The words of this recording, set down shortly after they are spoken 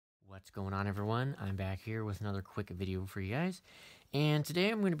What's going on, everyone? I'm back here with another quick video for you guys, and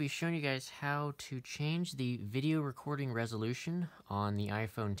today I'm going to be showing you guys how to change the video recording resolution on the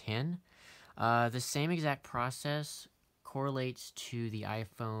iPhone X. The same exact process correlates to the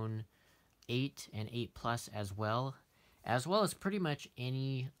iPhone 8 and 8 Plus as well as pretty much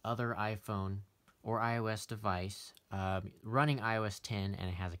any other iPhone or iOS device running iOS 10 and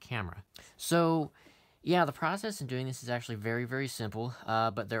it has a camera. So yeah, the process in doing this is actually very, very simple,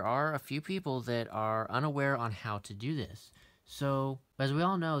 but there are a few people that are unaware on how to do this. So, as we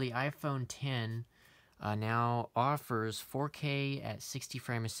all know, the iPhone X now offers 4K at 60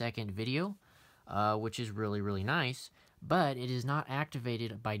 frames a second video, which is really, really nice, but it is not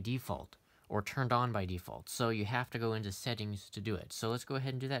activated by default or turned on by default. So you have to go into settings to do it. So let's go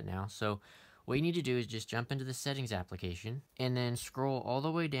ahead and do that now. So what you need to do is just jump into the settings application and then scroll all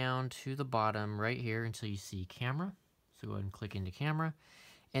the way down to the bottom right here until you see camera. So go ahead and click into camera.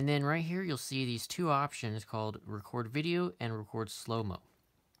 And then right here you'll see these two options called record video and record slow-mo.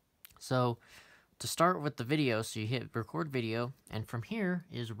 So to start with the video, so you hit record video, and from here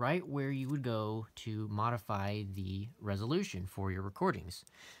is right where you would go to modify the resolution for your recordings.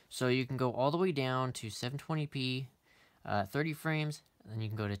 So you can go all the way down to 720p, 30 frames, then you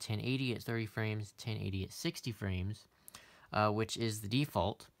can go to 1080 at 30 frames, 1080 at 60 frames, which is the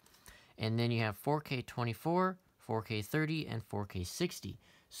default. And then you have 4K 24, 4K 30, and 4K 60.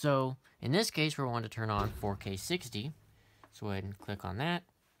 So in this case, we're wanting to turn on 4K 60. So go ahead and click on that.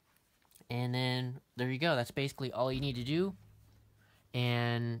 And then there you go. That's basically all you need to do.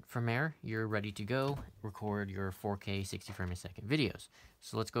 And from there, you're ready to go record your 4K 60 frames a second videos.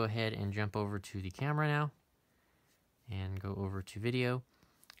 So let's go ahead and jump over to the camera now and go over to video.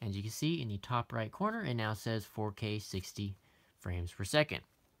 And you can see in the top right corner, it now says 4K 60 frames per second.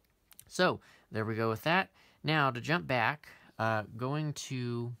 So there we go with that. Now to jump back, going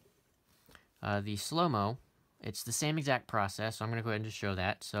to the slow-mo, it's the same exact process. So I'm going to go ahead and just show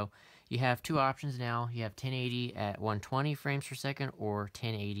that. So you have two options now. You have 1080 at 120 frames per second or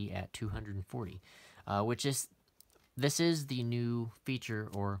 1080 at 240, this is the new feature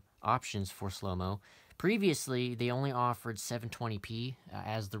or options for slow-mo. Previously, they only offered 720p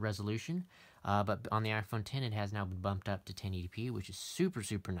as the resolution, but on the iPhone X, it has now been bumped up to 1080p, which is super,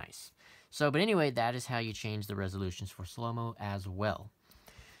 super nice. So, but anyway, that is how you change the resolutions for slow-mo as well.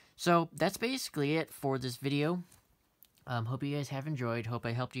 So, that's basically it for this video. Hope you guys have enjoyed. Hope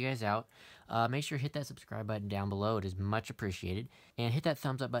I helped you guys out. Make sure to hit that subscribe button down below. It is much appreciated. And hit that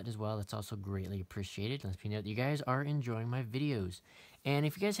thumbs up button as well. That's also greatly appreciated. Lets me know that you guys are enjoying my videos. And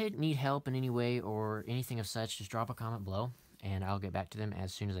if you guys need help in any way or anything of such, just drop a comment below and I'll get back to them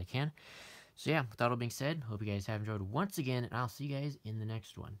as soon as I can. So yeah, with that all being said, hope you guys have enjoyed once again, and I'll see you guys in the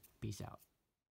next one. Peace out.